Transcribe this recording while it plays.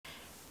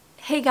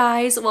Hey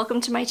guys, welcome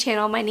to my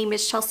channel. My name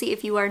is Chelsea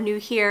if you are new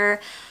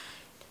here.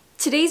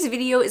 Today's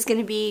video is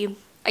going to be,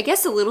 I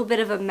guess, a little bit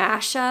of a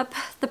mashup.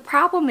 The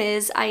problem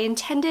is I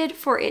intended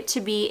for it to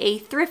be a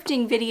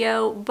thrifting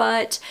video,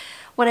 but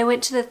when I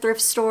went to the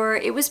thrift store,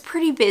 it was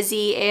pretty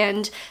busy,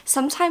 and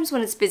sometimes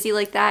when it's busy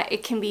like that,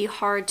 it can be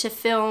hard to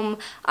film.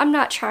 I'm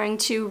not trying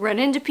to run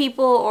into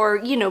people or,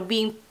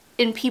 being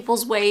in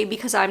people's way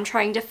because I'm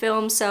trying to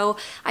film, so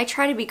I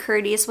try to be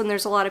courteous when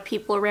there's a lot of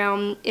people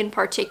around in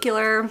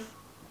particular.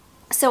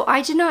 So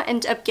I did not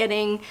end up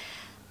getting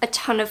a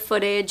ton of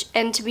footage,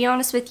 and to be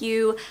honest with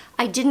you,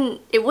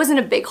 it wasn't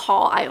a big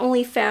haul. I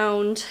only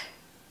found,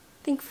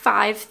 I think,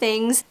 5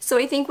 things. So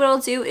I think what I'll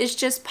do is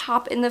just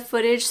pop in the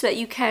footage so that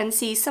you can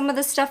see some of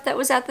the stuff that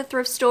was at the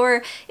thrift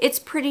store. It's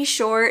pretty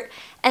short,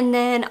 and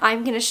then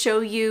I'm gonna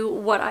show you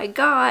what I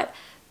got.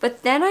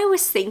 But then I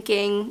was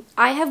thinking,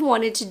 I have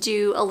wanted to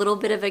do a little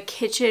bit of a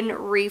kitchen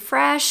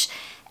refresh,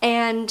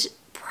 and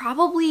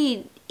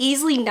probably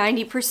easily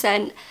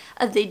 90%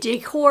 of the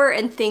decor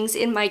and things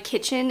in my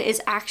kitchen is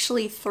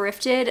actually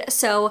thrifted,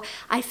 so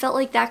I felt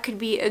like that could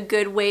be a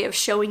good way of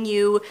showing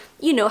you,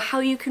 how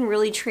you can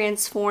really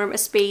transform a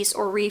space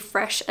or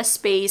refresh a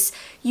space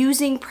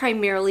using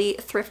primarily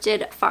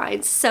thrifted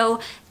finds. So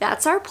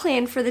that's our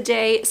plan for the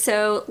day,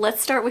 so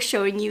let's start with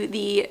showing you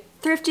the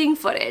thrifting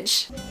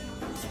footage.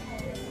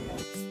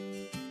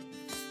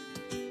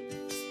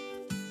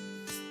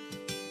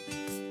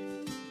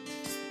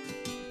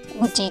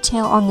 The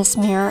detail on this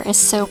mirror is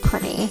so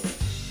pretty.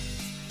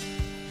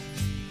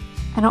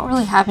 I don't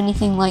really have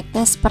anything like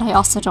this, but I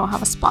also don't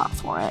have a spot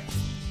for it.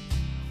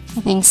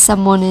 I think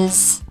someone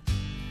is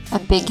a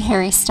big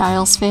Harry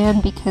Styles fan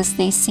because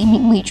they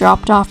seemingly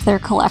dropped off their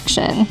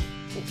collection.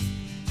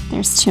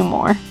 There's 2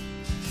 more.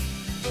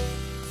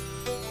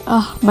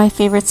 Oh, my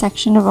favorite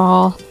section of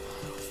all.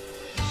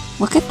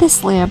 Look at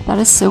this lamp, that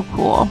is so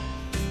cool.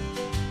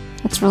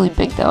 It's really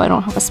big though, I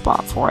don't have a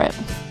spot for it.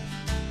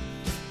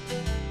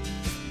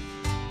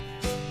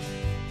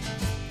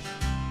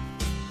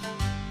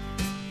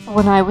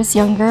 When I was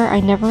younger,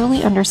 I never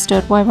really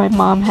understood why my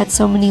mom had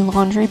so many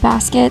laundry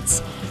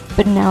baskets,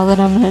 but now that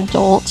I'm an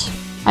adult,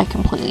 I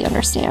completely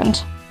understand.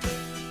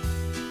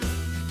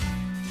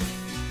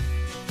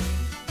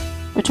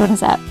 Which one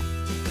is that?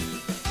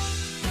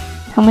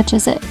 How much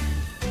is it?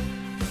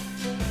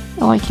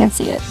 Oh, I can't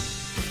see it.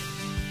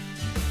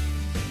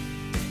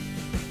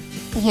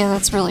 Yeah,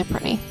 that's really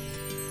pretty.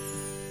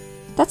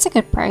 That's a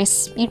good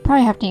price. You'd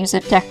probably have to use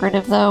it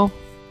decorative though.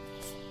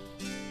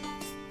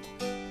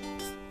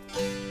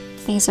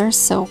 These are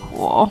so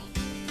cool.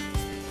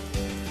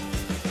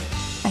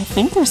 I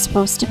think they're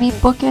supposed to be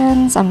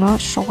bookends, I'm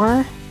not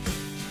sure.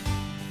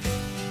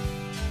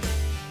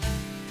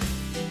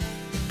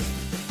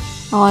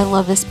 Oh, I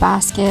love this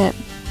basket.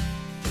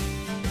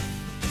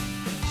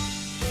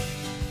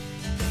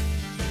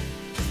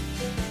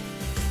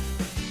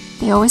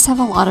 They always have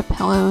a lot of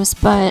pillows,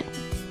 but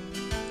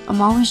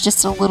I'm always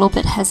just a little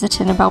bit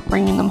hesitant about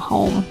bringing them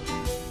home.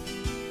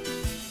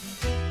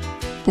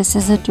 This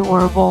is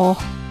adorable.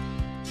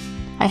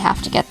 I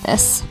have to get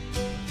this.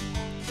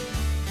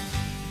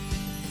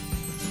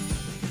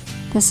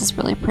 This is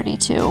really pretty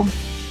too.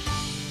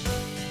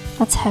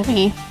 That's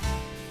heavy.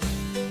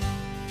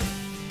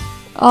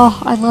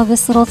 Oh, I love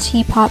this little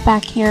teapot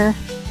back here.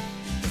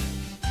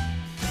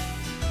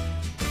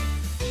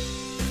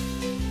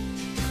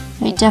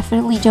 I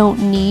definitely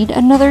don't need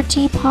another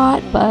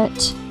teapot, but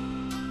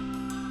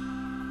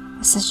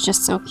this is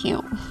just so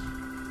cute.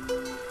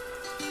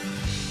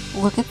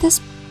 Look at this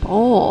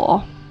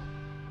bowl.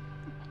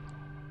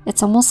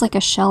 It's almost like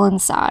a shell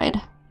inside.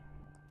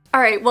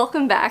 Alright,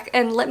 welcome back,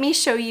 and let me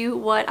show you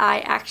what I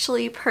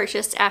actually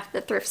purchased at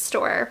the thrift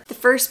store. The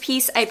first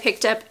piece I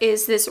picked up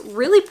is this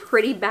really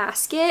pretty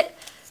basket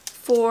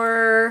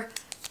for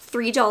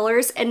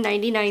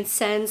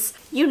 $3.99.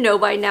 You know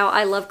by now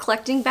I love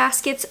collecting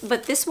baskets,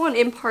 but this one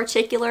in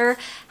particular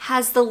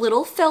has the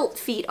little felt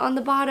feet on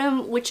the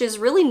bottom, which is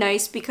really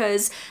nice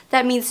because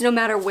that means no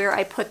matter where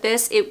I put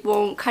this, it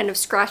won't kind of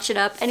scratch it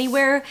up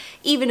anywhere.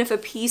 Even if a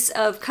piece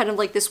of kind of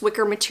like this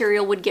wicker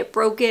material would get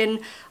broken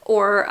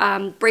or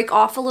break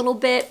off a little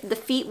bit, the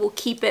feet will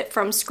keep it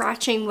from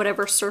scratching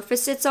whatever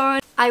surface it's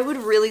on. I would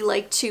really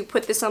like to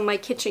put this on my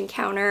kitchen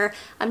counter.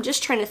 I'm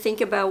just trying to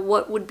think about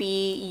what would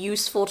be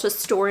useful to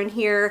store in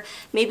here.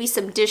 Maybe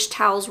some dish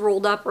towels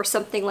rolled up or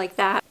something like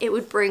that. It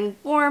would bring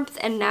warmth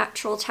and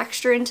natural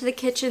texture into the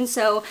kitchen,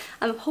 so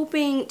I'm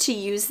hoping to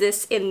use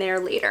this in there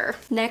later.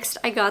 Next,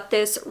 I got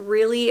this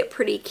really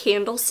pretty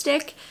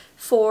candlestick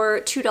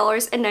for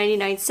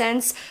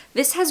 $2.99.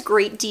 This has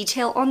great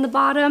detail on the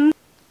bottom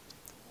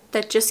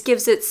that just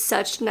gives it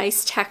such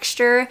nice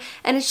texture,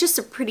 and it's just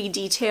a pretty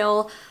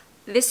detail.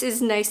 This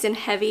is nice and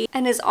heavy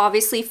and is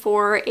obviously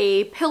for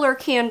a pillar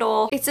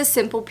candle. It's a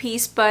simple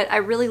piece, but I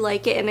really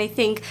like it, and I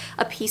think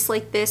a piece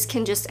like this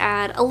can just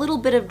add a little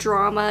bit of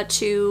drama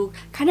to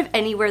kind of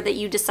anywhere that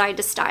you decide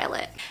to style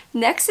it.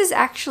 Next is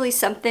actually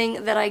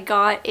something that I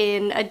got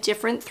in a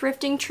different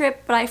thrifting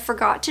trip, but I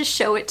forgot to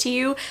show it to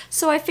you,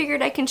 so I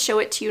figured I can show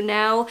it to you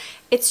now.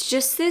 It's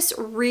just this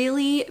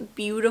really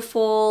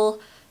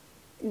beautiful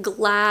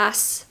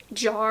glass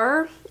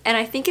jar, and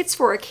I think it's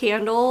for a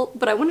candle,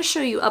 but I want to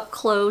show you up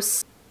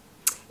close.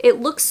 It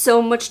looks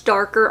so much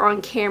darker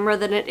on camera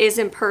than it is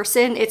in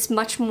person. It's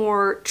much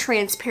more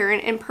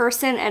transparent in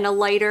person and a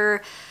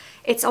lighter,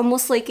 it's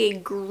almost like a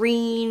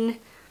green,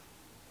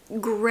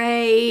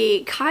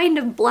 gray, kind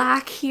of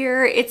black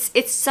here.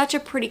 It's such a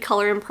pretty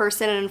color in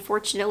person, and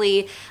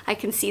unfortunately I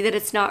can see that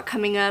it's not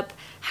coming up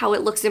how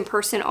it looks in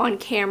person on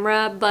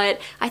camera, but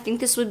I think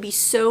this would be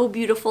so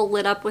beautiful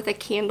lit up with a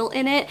candle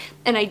in it,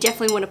 and I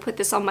definitely want to put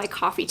this on my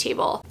coffee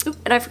table. Oop,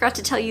 and I forgot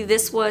to tell you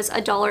this was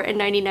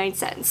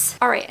 $1.99.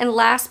 All right, and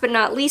last but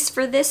not least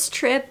for this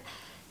trip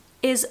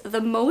is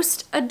the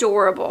most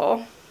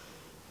adorable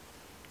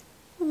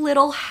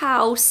little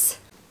house.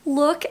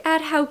 Look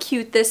at how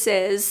cute this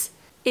is.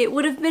 It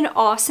would have been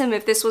awesome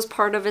if this was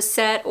part of a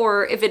set,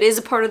 or if it is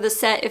a part of the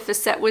set, if the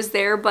set was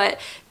there, but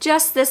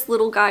just this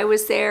little guy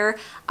was there.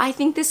 I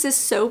think this is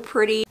so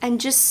pretty and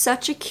just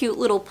such a cute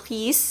little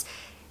piece.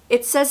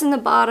 It says in the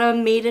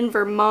bottom, made in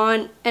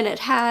Vermont, and it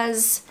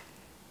has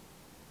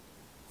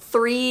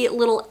 3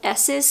 little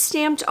S's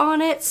stamped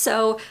on it,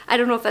 so I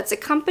don't know if that's a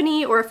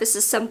company or if this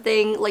is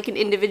something like an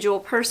individual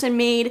person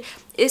made.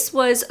 This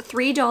was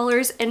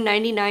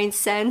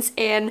 $3.99,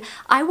 and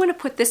I want to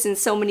put this in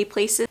so many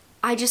places.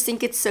 I just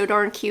think it's so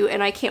darn cute,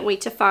 and I can't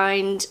wait to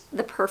find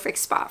the perfect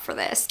spot for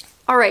this.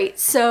 Alright,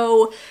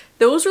 so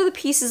those were the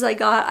pieces I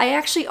got. I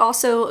actually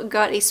also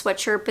got a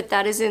sweatshirt, but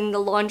that is in the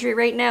laundry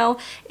right now.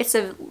 It's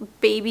a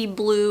baby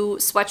blue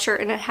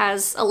sweatshirt, and it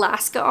has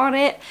Alaska on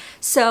it.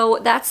 So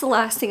that's the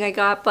last thing I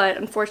got, but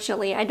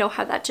unfortunately I don't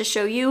have that to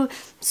show you.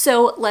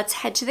 So let's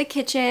head to the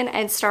kitchen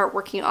and start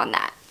working on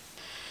that.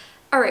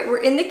 Alright,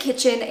 we're in the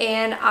kitchen,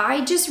 and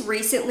I just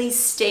recently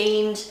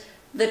stained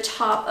the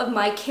top of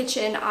my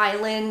kitchen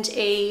island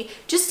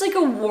just like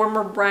a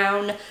warmer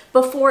brown.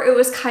 Before it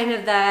was kind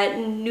of that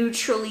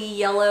neutrally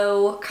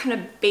yellow, kind of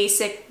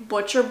basic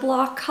butcher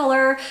block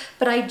color,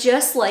 but I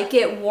just like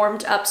it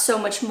warmed up so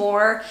much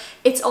more.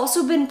 It's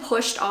also been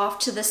pushed off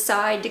to the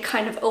side to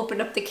kind of open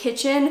up the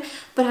kitchen,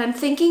 but I'm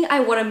thinking I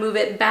want to move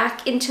it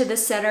back into the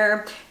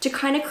center to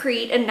kind of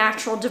create a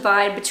natural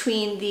divide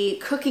between the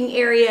cooking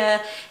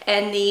area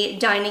and the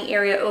dining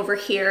area over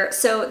here.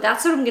 So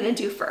that's what I'm gonna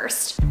do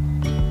first.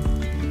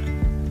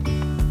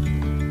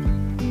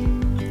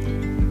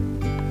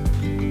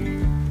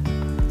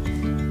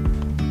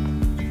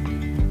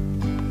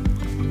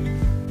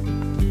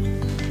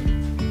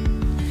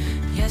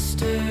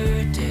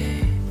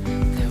 Yesterday,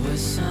 there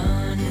was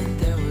sun and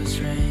there was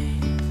rain,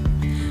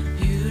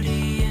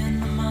 beauty in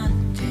the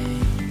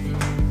mundane.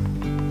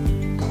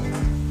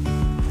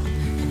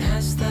 And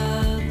as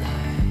the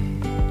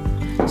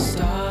light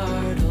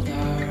startled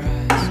our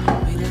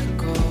eyes, we let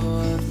go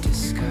of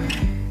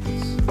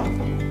disguise.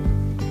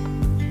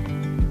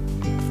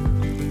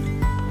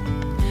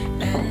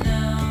 And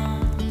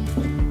now,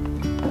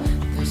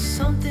 there's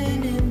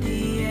something in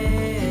the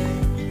air,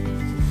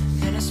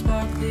 and a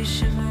sparkly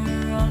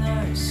shimmer on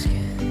our skin,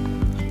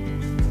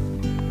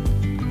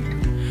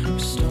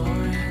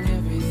 restoring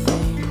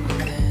everything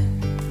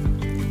within.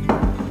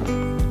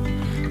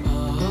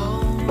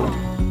 Oh,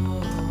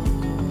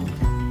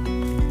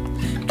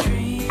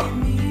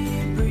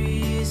 dreamy,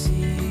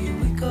 breezy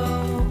we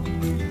go,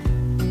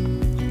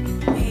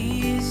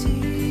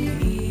 easy,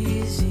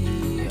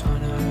 easy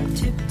on our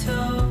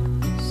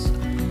tiptoes,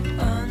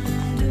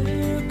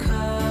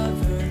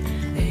 undercover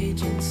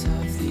agents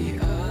of the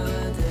other.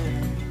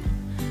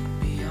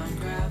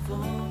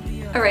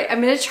 Alright,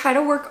 I'm going to try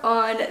to work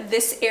on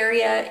this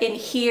area in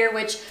here,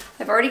 which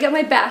I've already got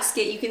my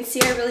basket. You can see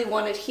I really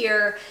want it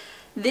here.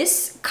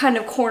 This kind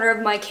of corner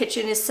of my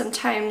kitchen is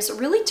sometimes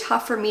really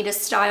tough for me to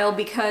style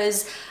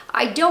because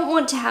I don't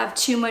want to have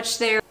too much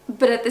there,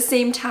 but at the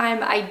same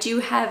time I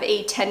do have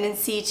a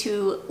tendency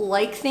to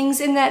like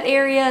things in that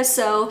area,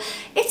 so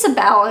it's a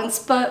balance,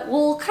 but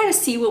we'll kind of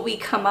see what we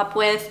come up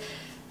with.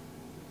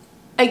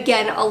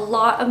 Again, a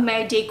lot of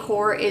my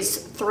decor is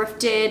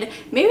thrifted.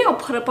 Maybe I'll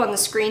put up on the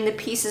screen the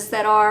pieces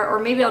that are, or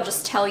maybe I'll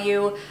just tell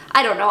you.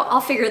 I don't know,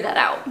 I'll figure that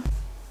out.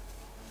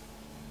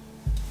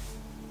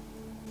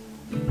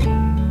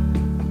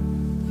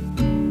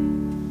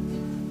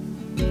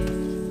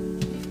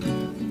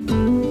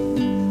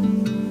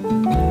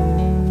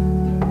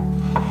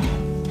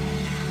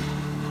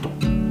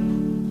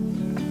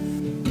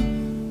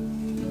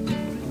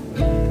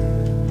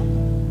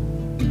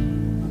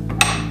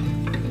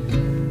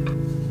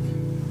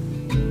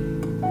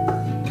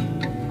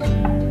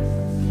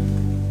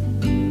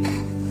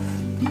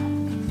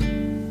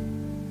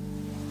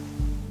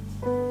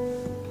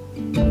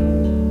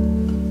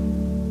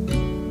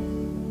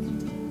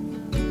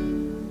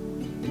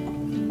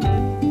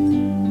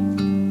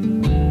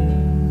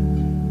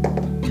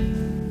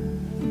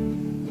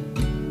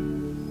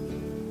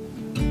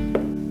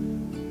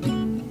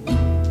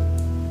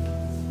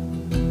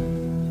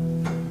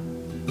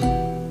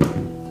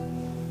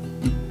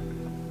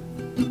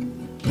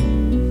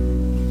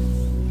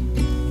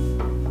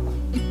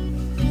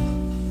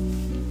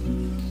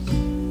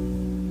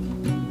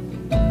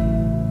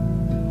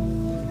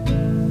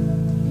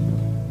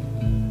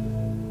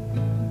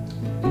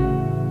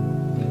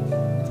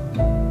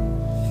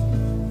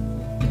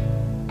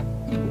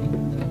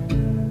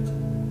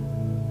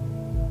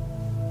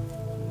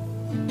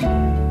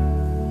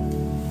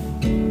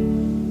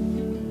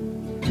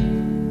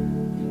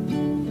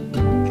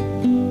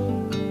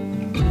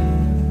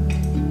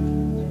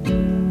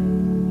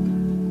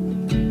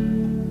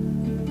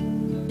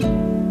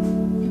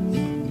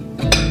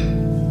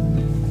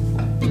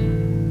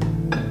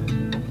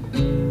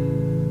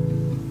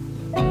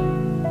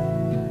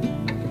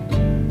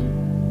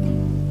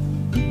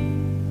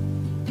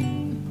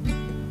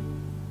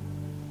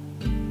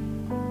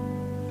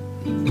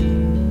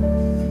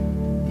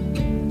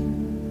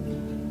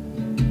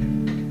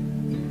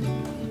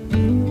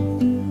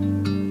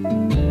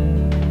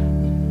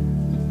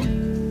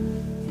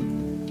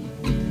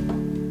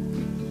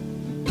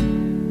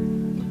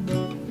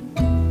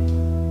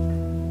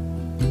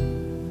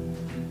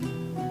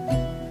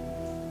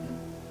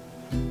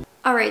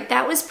 Alright,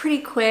 that was pretty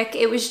quick.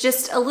 It was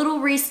just a little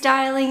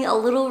restyling, a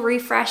little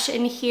refresh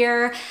in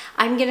here.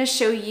 I'm gonna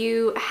show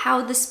you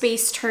how the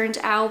space turned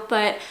out,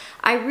 but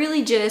I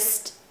really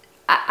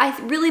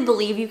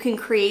believe you can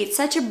create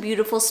such a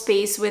beautiful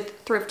space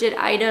with thrifted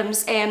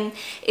items, and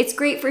it's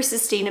great for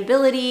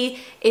sustainability.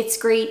 It's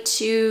great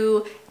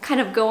to kind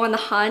of go on the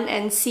hunt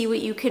and see what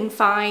you can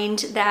find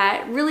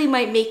that really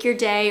might make your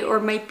day or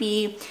might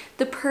be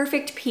the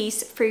perfect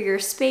piece for your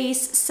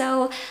space.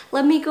 So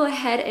let me go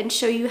ahead and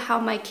show you how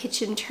my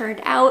kitchen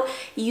turned out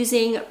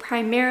using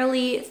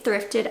primarily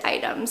thrifted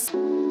items.